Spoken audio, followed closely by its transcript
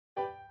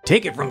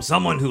Take it from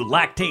someone who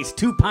lactates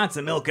 2 pints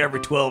of milk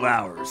every 12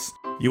 hours.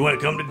 You want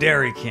to come to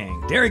Dairy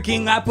King. Dairy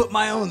King, I put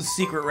my own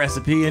secret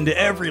recipe into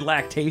every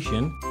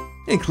lactation,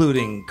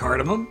 including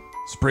cardamom,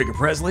 sprig of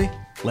Presley,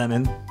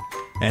 lemon,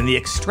 and the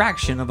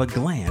extraction of a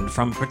gland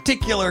from a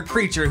particular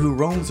creature who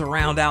roams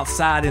around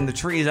outside in the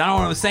trees. I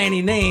don't want to say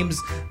any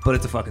names, but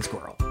it's a fucking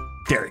squirrel.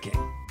 Dairy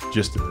King.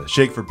 Just a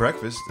shake for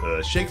breakfast,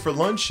 a shake for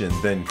lunch, and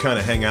then kind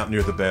of hang out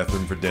near the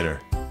bathroom for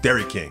dinner.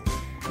 Dairy King,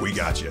 we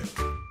got you.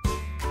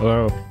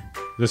 Hello,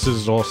 this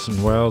is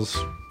Orson Welles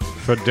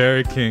for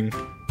Dairy King.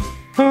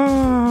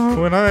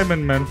 When I'm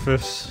in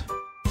Memphis,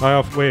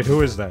 wait,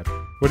 who is that?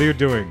 What are you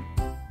doing?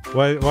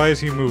 Why is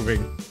he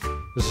moving?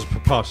 This is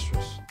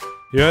preposterous.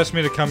 You asked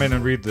me to come in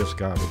and read this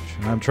garbage,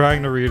 and I'm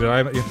trying to read it.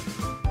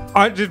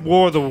 I did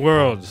War of the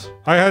Worlds.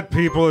 I had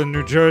people in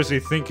New Jersey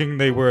thinking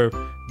they were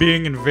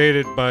being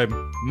invaded by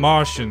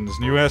Martians,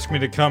 and you asked me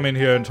to come in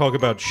here and talk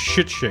about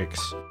shit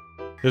shakes.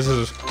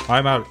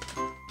 I'm out.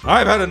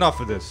 I've had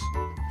enough of this.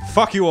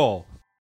 Fuck you all.